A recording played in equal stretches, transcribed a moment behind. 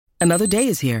Another day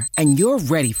is here, and you're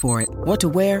ready for it. What to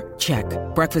wear? Check.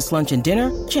 Breakfast, lunch, and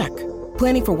dinner? Check.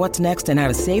 Planning for what's next and how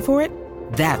to save for it?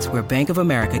 That's where Bank of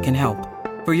America can help.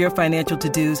 For your financial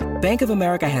to-dos, Bank of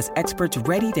America has experts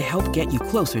ready to help get you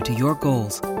closer to your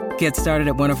goals. Get started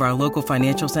at one of our local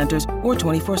financial centers or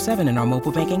 24/7 in our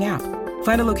mobile banking app.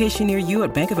 Find a location near you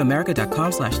at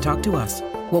bankofamerica.com/talktous.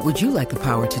 What would you like the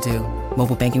power to do?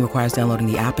 Mobile banking requires downloading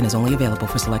the app and is only available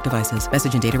for select devices.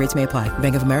 Message and data rates may apply.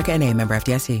 Bank of America N.A., member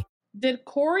FDIC. Did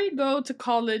Corey go to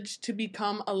college to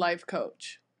become a life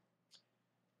coach?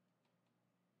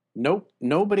 Nope.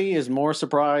 Nobody is more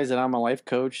surprised that I'm a life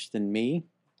coach than me.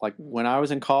 Like when I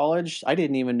was in college, I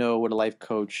didn't even know what a life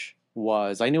coach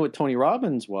was. I knew what Tony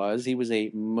Robbins was. He was a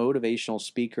motivational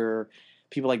speaker.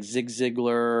 People like Zig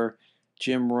Ziglar,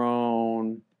 Jim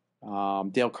Rohn,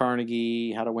 Dale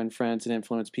Carnegie, How to Win Friends and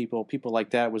Influence People. People like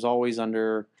that was always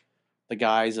under the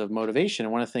guise of motivation.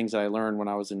 And one of the things that I learned when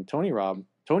I was in Tony World,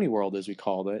 as we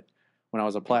called it, when I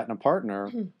was a platinum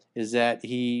partner, is that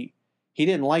he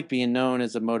didn't like being known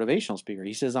as a motivational speaker.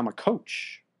 He says, I'm a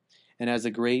coach. And as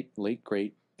the late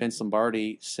great Vince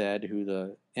Lombardi said, who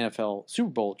the NFL Super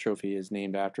Bowl trophy is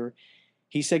named after,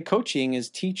 he said coaching is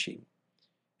teaching.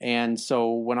 And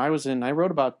so when I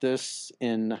wrote about this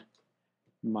in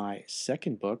my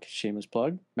second book, shameless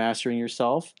plug, Mastering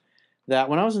Yourself, that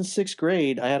when I was in 6th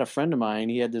grade, I had a friend of mine,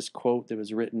 he had this quote that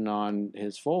was written on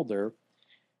his folder,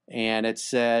 and it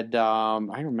said,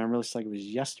 I remember this like it was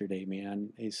yesterday,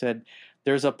 man. He said,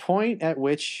 there's a point at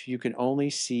which you can only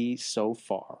see so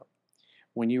far.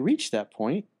 When you reach that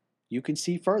point, you can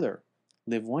see further.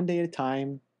 Live one day at a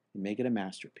time and make it a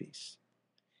masterpiece.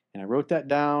 And I wrote that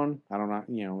down. I don't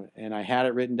know, and I had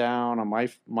it written down on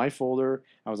my folder.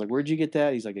 I was like, where'd you get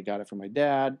that? He's like, I got it from my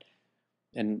dad.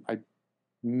 And I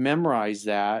memorized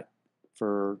that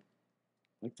for,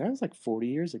 that was like 40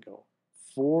 years ago.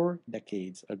 4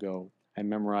 decades ago, I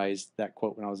memorized that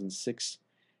quote when I was in 6th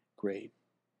grade.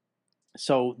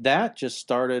 So that just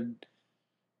started,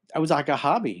 I was like a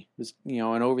hobby. It was,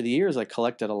 and over the years, I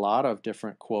collected a lot of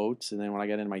different quotes. And then when I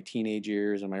got into my teenage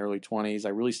years and my early 20s, I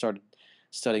really started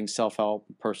studying self-help,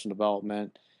 personal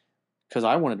development, because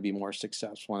I wanted to be more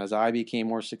successful. And as I became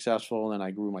more successful and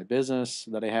I grew my business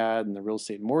that I had in the real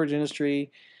estate and mortgage industry,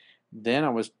 then I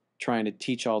was trying to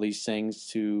teach all these things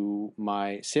to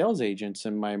my sales agents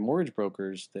and my mortgage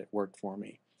brokers that worked for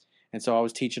me. And so I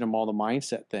was teaching them all the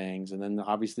mindset things. And then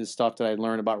obviously the stuff that I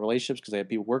learned about relationships, because I had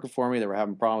people working for me that were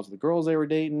having problems with the girls they were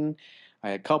dating.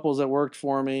 I had couples that worked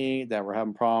for me that were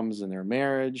having problems in their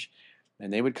marriage.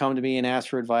 And they would come to me and ask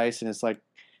for advice. And it's like,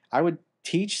 I would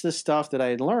teach the stuff that I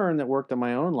had learned that worked in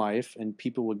my own life, and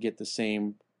people would get the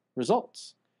same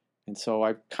results. And so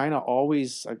I kind of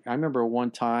always, I remember one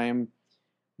time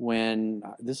when,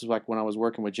 this is like when I was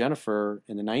working with Jennifer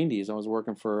in the 90s, I was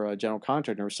working for a general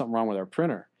contractor. There was something wrong with our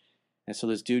printer. And so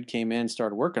this dude came in,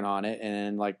 started working on it,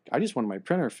 and like, I just wanted my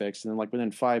printer fixed. And then like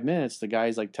within 5 minutes, the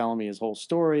guy's like telling me his whole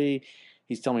story.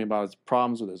 He's telling me about his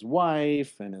problems with his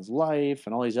wife and his life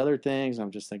and all these other things. And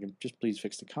I'm just thinking, just please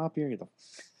fix the copier, get the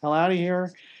hell out of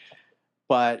here.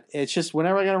 But it's just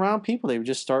whenever I got around people, they would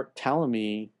just start telling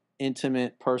me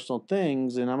intimate, personal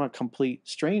things, and I'm a complete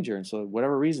stranger. And so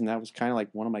whatever reason, that was kind of like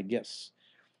one of my gifts.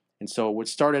 And so what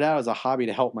started out as a hobby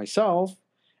to help myself,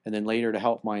 and then later to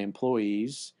help my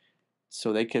employees,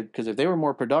 so they could, because if they were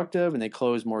more productive and they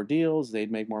closed more deals,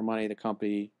 they'd make more money, the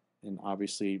company, and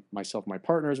obviously myself and my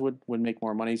partners would make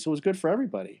more money. So it was good for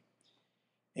everybody.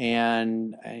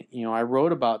 And, I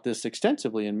wrote about this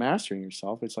extensively in Mastering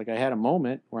Yourself. It's like I had a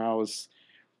moment where I was,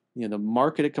 the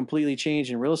market had completely changed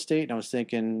in real estate. And I was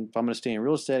thinking, if I'm going to stay in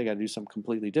real estate, I got to do something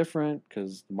completely different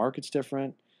because the market's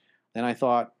different. Then I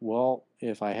thought, well,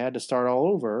 if I had to start all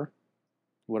over,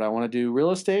 would I want to do real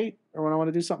estate or would I want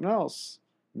to do something else?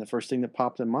 And the first thing that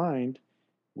popped in mind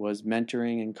was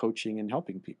mentoring and coaching and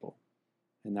helping people.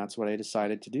 And that's what I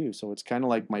decided to do. So it's kind of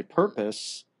like my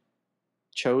purpose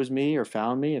chose me or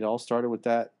found me. It all started with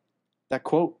that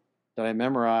quote that I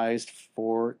memorized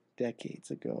 4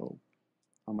 decades ago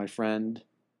on my friend,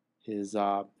 his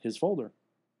folder.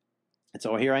 And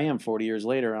so here I am 40 years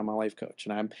later, I'm a life coach.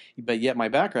 But yet my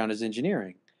background is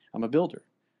engineering. I'm a builder.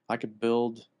 I could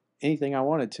build anything I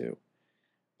wanted to.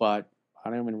 But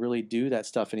I don't even really do that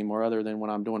stuff anymore other than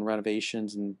when I'm doing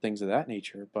renovations and things of that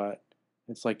nature. But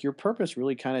it's like your purpose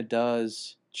really kind of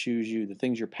does choose you, the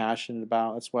things you're passionate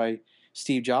about. That's why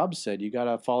Steve Jobs said you got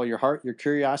to follow your heart, your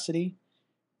curiosity,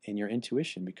 and your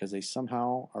intuition, because they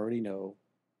somehow already know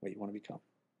what you want to become.